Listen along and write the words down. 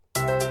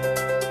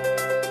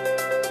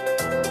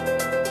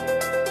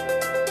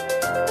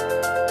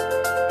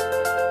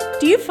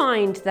Do you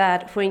find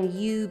that when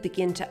you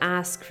begin to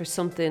ask for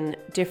something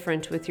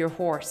different with your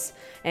horse,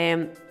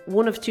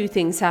 one of two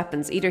things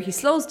happens? Either he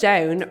slows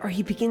down or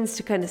he begins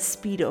to kind of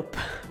speed up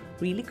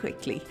really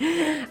quickly.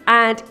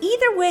 And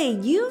either way,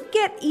 you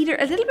get either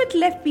a little bit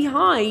left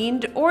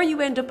behind or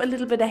you end up a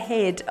little bit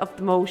ahead of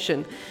the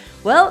motion.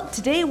 Well,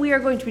 today we are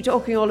going to be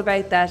talking all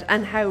about that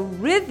and how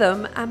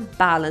rhythm and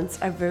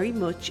balance are very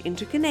much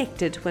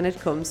interconnected when it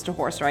comes to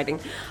horse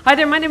riding. Hi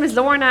there, my name is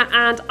Lorna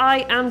and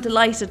I am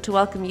delighted to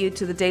welcome you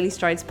to the Daily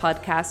Strides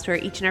podcast, where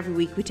each and every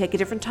week we take a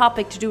different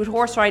topic to do with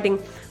horse riding.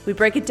 We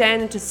break it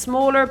down into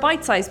smaller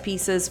bite-sized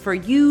pieces for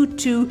you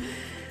to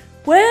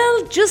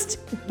just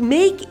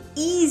make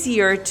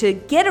easier to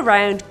get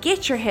around,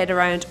 get your head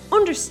around,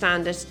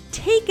 understand it,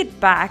 take it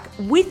back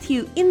with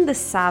you in the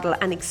saddle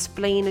and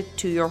explain it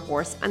to your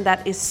horse. And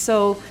that is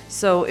so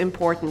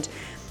important.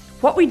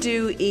 What we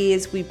do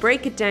is we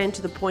break it down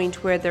to the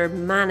point where they're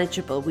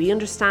manageable. We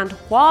understand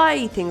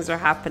why things are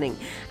happening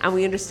and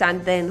we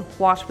understand then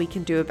what we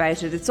can do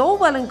about it. It's all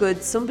well and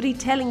good somebody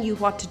telling you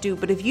what to do,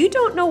 but if you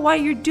don't know why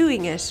you're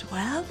doing it,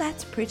 well,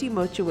 that's pretty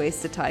much a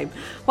waste of time.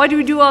 Why do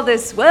we do all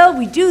this? Well,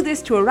 we do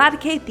this to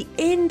eradicate the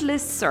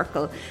endless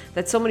circle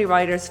that so many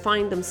riders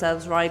find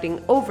themselves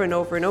riding over and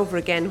over and over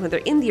again when they're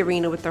in the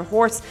arena with their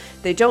horse.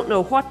 They don't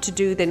know what to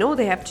do. They know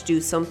they have to do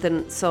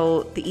something,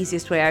 so the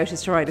easiest way out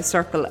is to ride a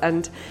circle.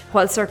 And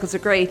while circles are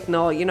great and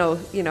all, you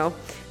know,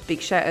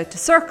 big shout out to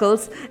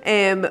circles,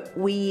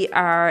 we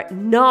are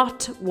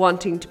not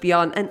wanting to be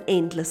on an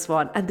endless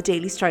one. And the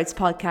Daily Strides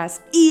podcast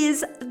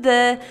is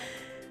the,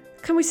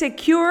 can we say,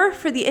 cure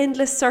for the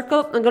endless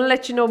circle? I'm going to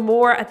let you know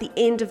more at the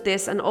end of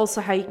this and also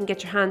how you can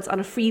get your hands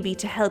on a freebie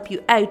to help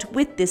you out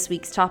with this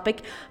week's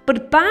topic.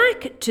 But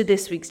back to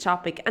this week's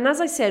topic. And as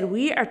I said,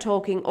 we are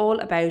talking all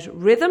about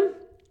rhythm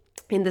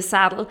in the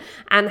saddle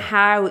and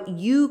how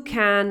you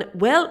can,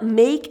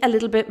 make a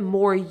little bit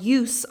more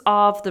use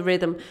of the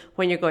rhythm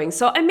when you're going.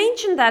 So I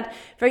mentioned that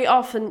very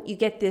often you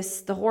get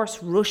this, the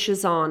horse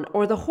rushes on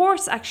or the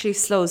horse actually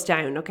slows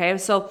down, okay?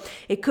 So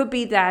it could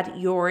be that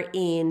you're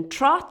in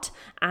trot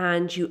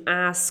and you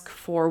ask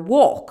for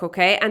walk,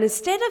 okay? And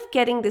instead of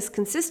getting this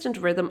consistent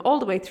rhythm all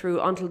the way through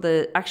until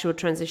the actual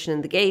transition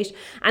in the gait,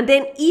 and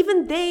then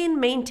even then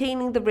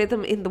maintaining the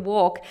rhythm in the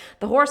walk,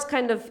 the horse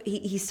kind of,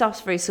 he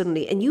stops very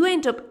suddenly and you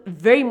end up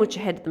very much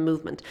ahead of the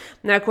movement.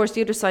 Now, of course,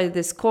 the other side of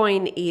this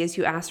coin is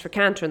you ask for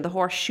canter and the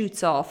horse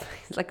shoots off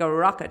like a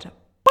rocket.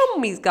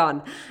 Boom, he's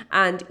gone.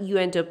 And you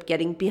end up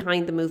getting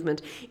behind the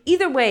movement.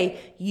 Either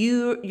way,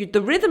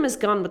 the rhythm is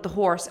gone with the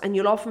horse and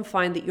you'll often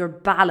find that your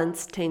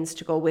balance tends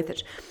to go with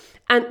it.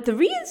 And the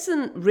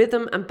reason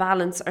rhythm and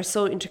balance are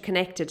so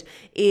interconnected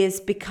is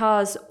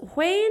because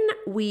when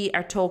we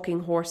are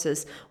talking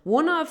horses,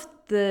 one of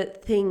the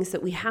things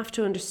that we have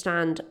to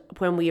understand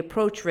when we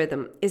approach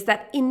rhythm is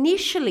that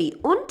initially,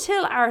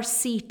 until our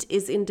seat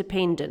is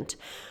independent,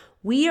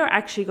 we are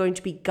actually going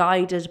to be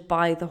guided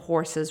by the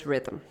horse's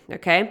rhythm,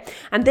 okay?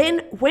 And then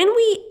when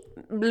we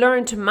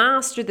learn to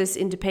master this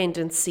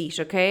independent seat,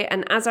 okay,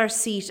 and as our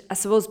seat, I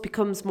suppose,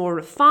 becomes more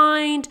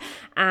refined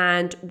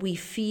and we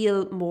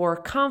feel more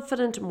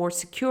confident, more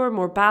secure,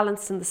 more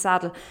balanced in the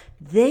saddle,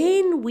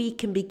 then we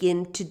can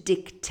begin to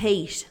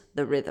dictate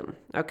the rhythm,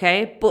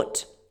 okay?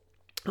 But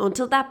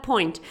until that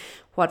point,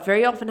 what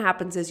very often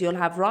happens is you'll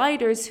have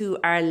riders who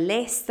are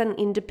less than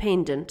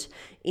independent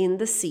in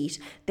the seat.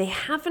 They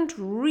haven't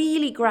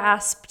really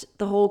grasped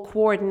the whole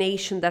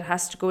coordination that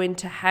has to go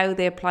into how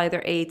they apply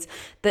their aids.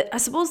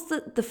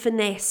 The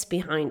finesse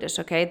behind it,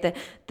 okay?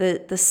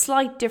 The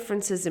slight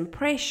differences in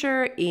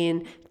pressure,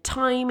 in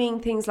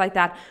timing, things like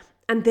that.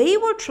 And they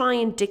will try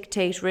and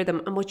dictate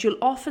rhythm. And what you'll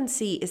often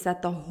see is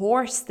that the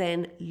horse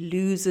then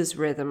loses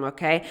rhythm,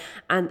 okay?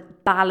 And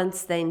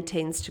balance then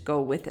tends to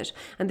go with it.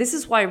 And this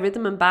is why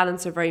rhythm and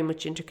balance are very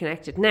much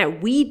interconnected. Now,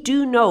 we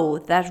do know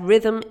that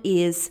rhythm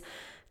is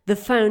the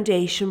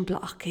foundation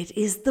block. It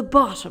is the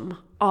bottom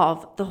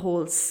of the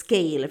whole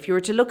scale. If you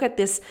were to look at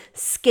this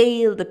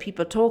scale that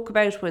people talk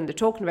about when they're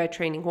talking about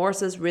training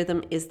horses,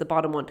 rhythm is the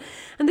bottom one.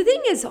 And the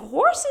thing is,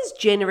 horses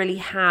generally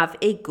have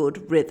a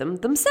good rhythm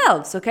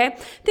themselves, okay?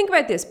 Think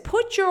about this.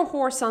 Put your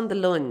horse on the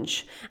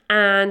lunge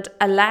and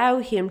allow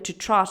him to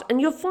trot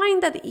and you'll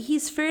find that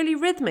he's fairly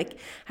rhythmic.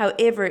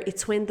 However,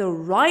 it's when the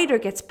rider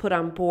gets put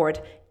on board,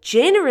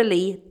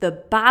 generally the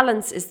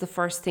balance is the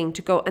first thing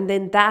to go, and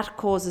then that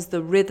causes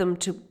the rhythm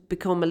to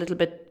become a little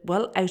bit,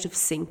 out of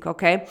sync,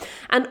 okay?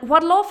 And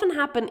what'll often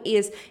happen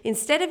is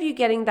instead of you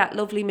getting that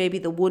lovely, maybe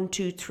the 1,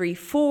 2, 3,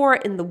 4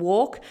 in the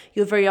walk,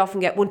 you'll very often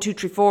get 1, 2,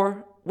 3,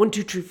 4, 1,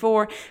 2, 3,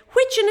 4,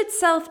 which in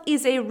itself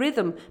is a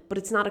rhythm, but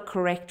it's not a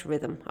correct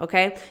rhythm,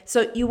 okay?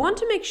 So you want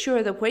to make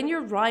sure that when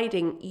you're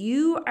riding,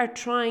 you are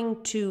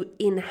trying to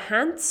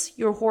enhance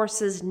your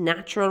horse's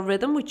natural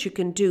rhythm, which you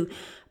can do,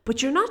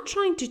 but you're not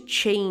trying to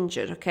change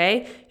it,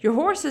 okay? Your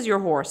horse is your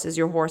horse, is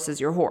your horse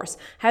is your horse.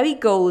 How he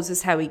goes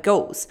is how he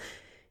goes.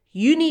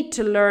 You need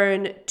to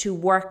learn to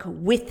work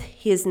with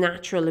his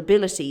natural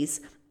abilities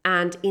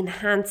and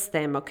enhance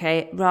them,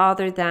 okay,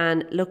 rather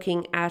than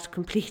looking at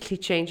completely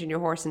changing your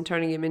horse and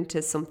turning him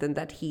into something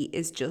that he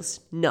is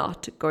just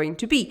not going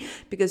to be.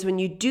 Because when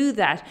you do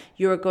that,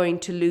 you're going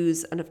to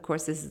lose, and of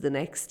course this is the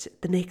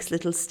next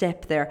little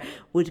step there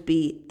would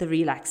be the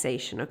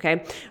relaxation,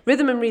 okay?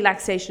 Rhythm and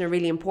relaxation are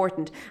really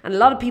important, and a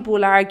lot of people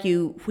will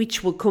argue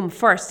which will come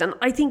first, and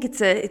I think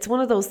it's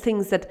one of those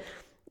things that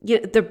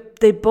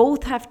they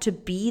both have to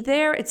be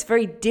there. It's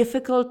very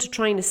difficult to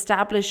try and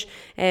establish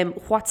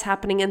what's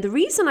happening. And the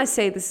reason I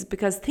say this is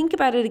because think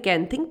about it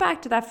again. Think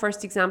back to that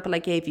first example I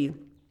gave you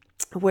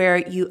where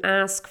you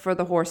ask for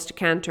the horse to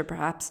canter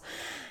perhaps.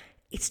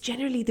 It's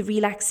generally the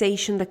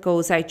relaxation that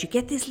goes out. You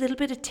get this little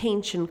bit of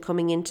tension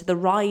coming into the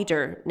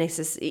rider,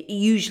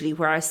 usually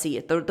where I see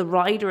it. The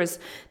rider is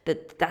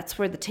that's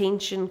where the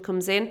tension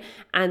comes in.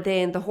 And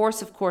then the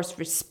horse, of course,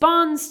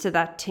 responds to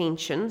that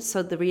tension.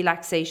 So the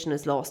relaxation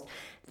is lost.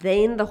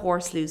 Then the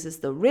horse loses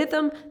the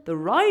rhythm, the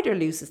rider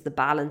loses the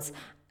balance,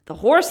 the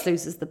horse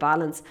loses the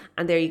balance,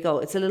 and there you go.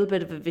 It's a little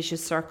bit of a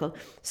vicious circle.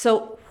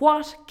 So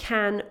what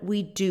can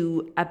we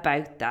do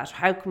about that?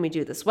 How can we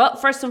do this? Well,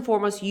 first and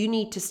foremost, you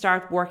need to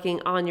start working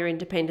on your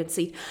independent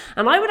seat.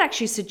 And I would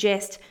actually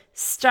suggest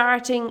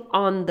starting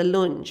on the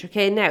lunge.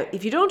 Okay, now,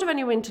 if you don't have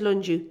anyone to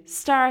lunge you,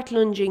 start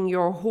lunging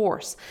your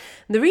horse.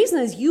 And the reason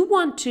is you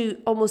want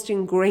to almost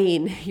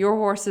ingrain your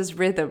horse's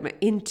rhythm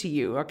into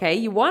you, okay?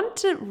 You want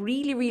to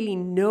really, really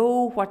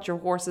know what your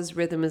horse's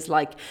rhythm is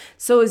like.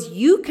 So as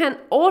you can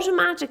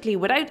automatically,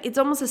 it's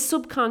almost a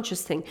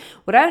subconscious thing,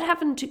 without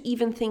having to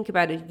even think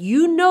about it,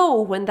 you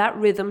know when that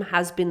rhythm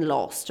has been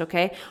lost,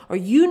 okay? Or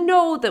you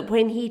know that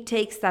when he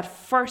takes that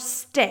first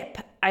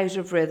step out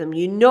of rhythm,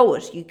 you know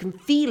it, you can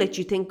feel it,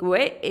 you think,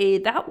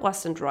 wait, that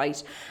wasn't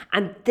right.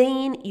 And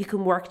then you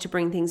can work to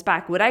bring things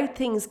back without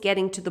things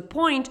getting to the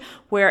point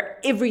where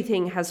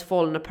everything has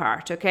fallen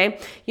apart, okay?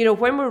 You know,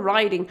 when we're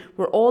riding,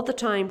 we're all the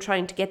time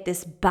trying to get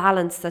this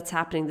balance that's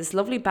happening, this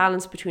lovely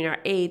balance between our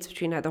aids,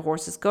 between how the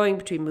horse is going,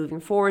 between moving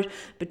forward,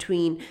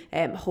 between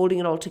holding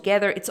it all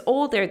together. It's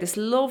all there, this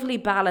lovely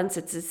balance.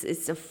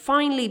 It's a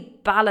finely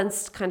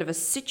balanced kind of a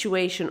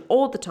situation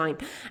all the time.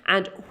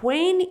 And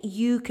when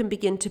you can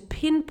begin to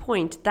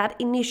pinpoint that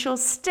initial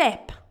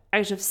step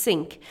out of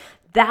sync,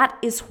 that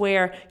is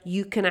where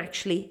you can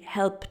actually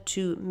help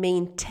to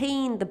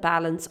maintain the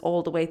balance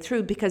all the way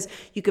through, because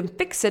you can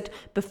fix it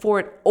before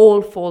it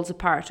all falls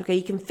apart, okay?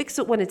 You can fix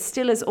it when it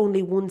still is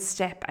only one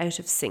step out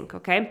of sync,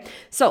 okay?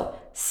 So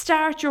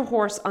start your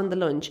horse on the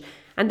lunge.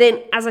 And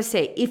then, as I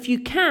say, if you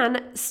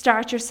can,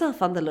 start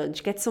yourself on the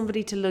lunge. Get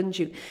somebody to lunge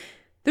you.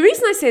 The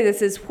reason I say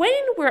this is when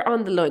we're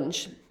on the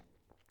lunge,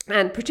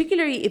 and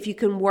particularly if you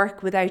can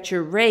work without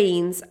your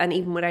reins and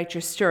even without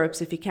your stirrups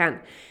if you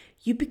can,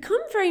 you become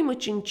very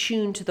much in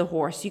tune to the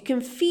horse. You can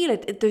feel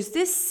it. There's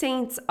this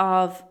sense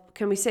of,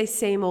 can we say,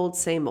 same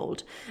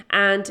old,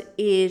 and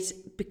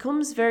it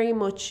becomes very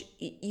much,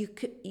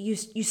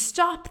 you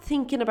stop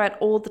thinking about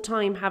all the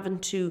time having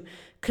to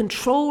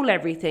control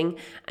everything,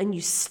 and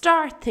you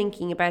start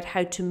thinking about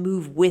how to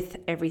move with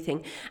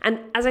everything. And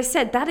as I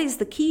said, that is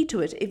the key to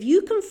it. If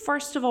you can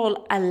first of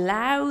all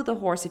allow the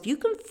horse, if you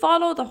can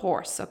follow the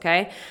horse,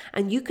 okay,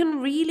 and you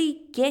can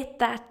really get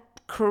that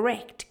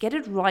correct, get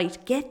it right,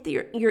 get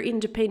your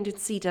independent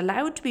seat,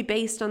 allow it to be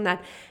based on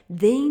that,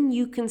 then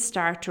you can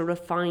start to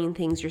refine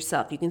things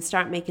yourself. You can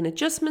start making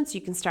adjustments,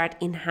 you can start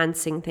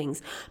enhancing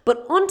things.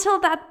 But until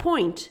that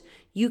point,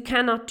 you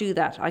cannot do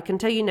that. I can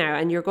tell you now,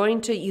 and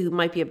you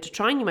might be able to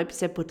try, and you might be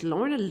saying, but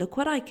Lorna, look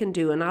what I can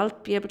do. And I'll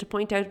be able to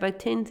point out about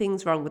 10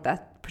 things wrong with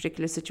that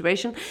particular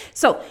situation.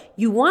 So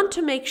you want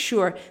to make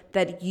sure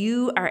that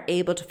you are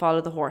able to follow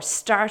the horse.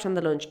 Start on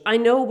the lunge. I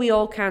know we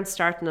all can't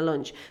start in a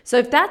lunge. So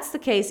if that's the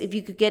case, if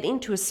you could get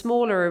into a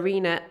smaller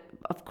arena,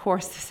 of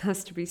course, this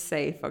has to be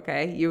safe,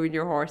 okay? You and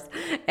your horse.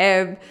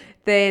 And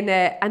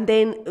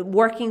then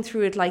working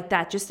through it like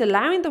that, just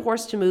allowing the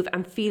horse to move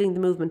and feeling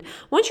the movement.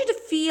 I want you to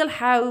feel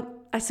how,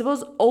 I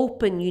suppose,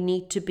 open you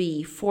need to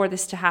be for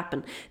this to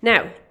happen.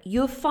 Now,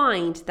 you'll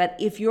find that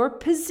if your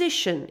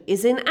position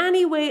is in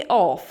any way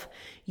off,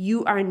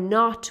 you are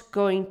not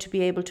going to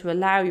be able to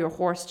allow your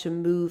horse to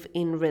move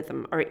in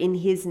rhythm or in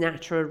his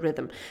natural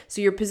rhythm.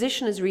 So your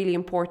position is really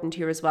important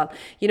here as well.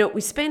 You know,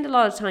 we spend a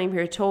lot of time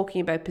here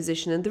talking about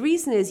position, and the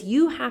reason is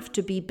you have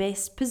to be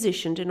best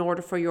positioned in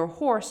order for your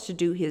horse to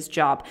do his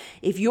job.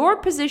 If your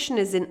position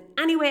is in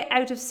any way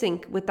out of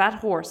sync with that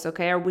horse,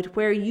 okay, or with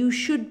where you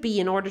should be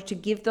in order to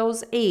give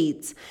those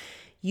aids,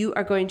 you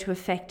are going to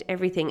affect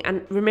everything.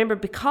 And remember,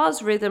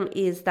 because rhythm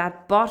is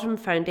that bottom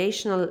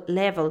foundational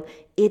level,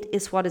 it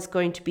is what is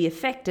going to be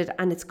affected,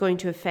 and it's going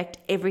to affect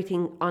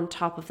everything on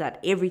top of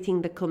that,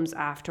 everything that comes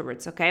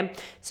afterwards, okay?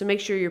 So make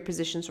sure your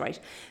position's right.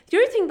 The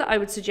other thing that I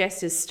would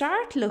suggest is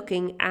start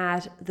looking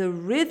at the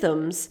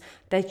rhythms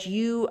that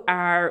you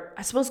are,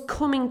 I suppose,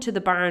 coming to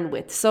the barn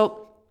with.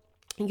 So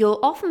you'll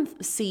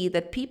often see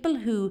that people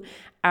who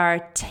are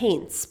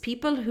tense,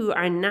 people who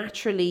are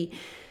naturally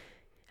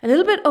a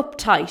little bit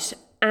uptight,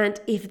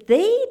 And if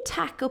they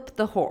tack up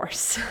the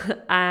horse,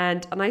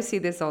 and I see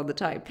this all the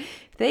time,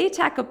 if they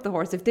tack up the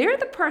horse, if they're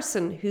the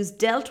person who's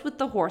dealt with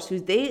the horse, who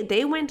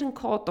they went and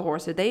caught the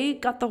horse, or they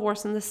got the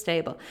horse in the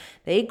stable,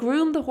 they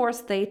groomed the horse,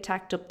 they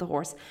tacked up the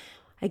horse.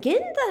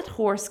 Again, that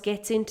horse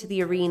gets into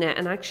the arena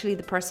and actually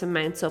the person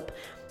mounts up.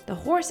 The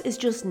horse is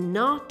just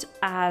not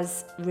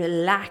as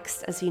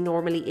relaxed as he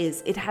normally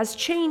is. It has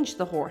changed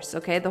the horse,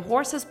 okay? The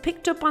horse has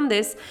picked up on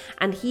this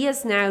and he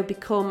has now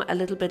become a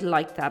little bit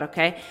like that,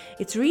 okay?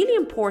 It's really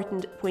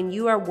important when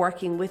you are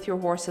working with your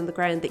horse on the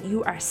ground that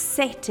you are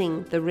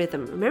setting the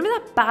rhythm. Remember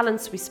that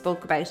balance we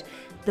spoke about?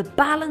 The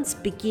balance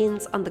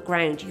begins on the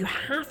ground. You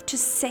have to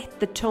set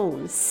the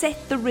tone,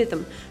 set the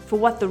rhythm for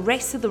what the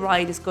rest of the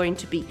ride is going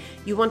to be.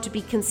 You want to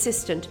be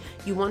consistent.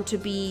 You want to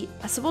be,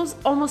 I suppose,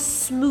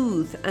 almost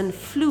smooth and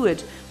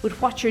fluid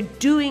with what you're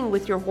doing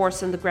with your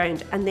horse on the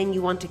ground. And then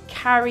you want to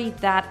carry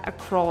that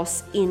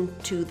across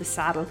into the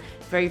saddle.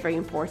 Very, very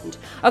important.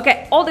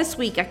 Okay, all this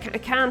week, I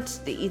can't,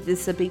 this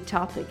is a big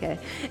topic,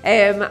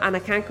 and I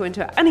can't go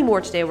into it any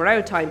more today, we're out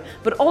of time,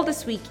 but all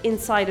this week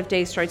inside of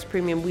Day Strides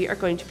Premium, we are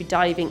going to be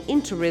diving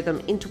into rhythm,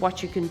 into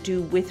what you can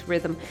do with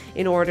rhythm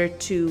in order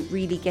to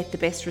really get the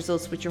best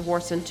results with your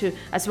horse and to,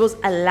 I suppose,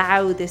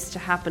 allow this to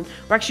happen.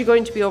 We're actually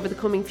going to be over the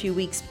coming few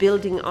weeks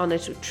building on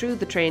it through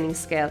the training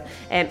scale.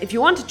 If you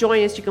want to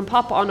join us, you can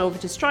pop on over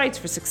to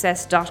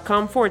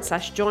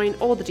stridesforsuccess.com/join.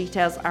 All the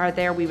details are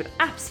there. We would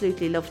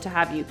absolutely love to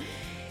have you.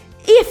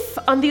 If,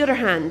 on the other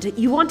hand,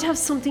 you want to have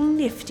something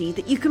nifty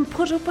that you can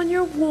put up on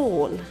your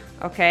wall,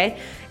 okay,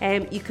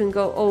 you can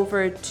go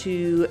over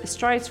to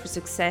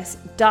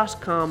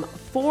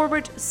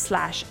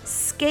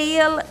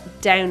stridesforsuccess.com/scale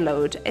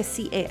download,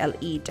 SCALE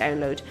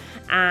download,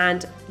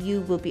 and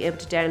you will be able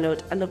to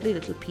download a lovely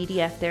little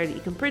PDF there that you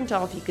can print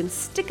off. You can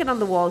stick it on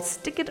the wall,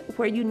 stick it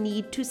where you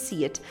need to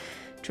see it,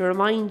 to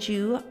remind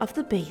you of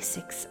the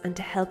basics and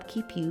to help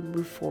keep you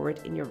move forward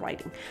in your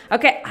riding.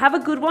 Okay, have a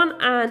good one,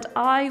 and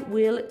I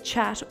will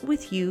chat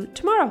with you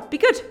tomorrow. Be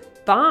good.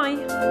 Bye.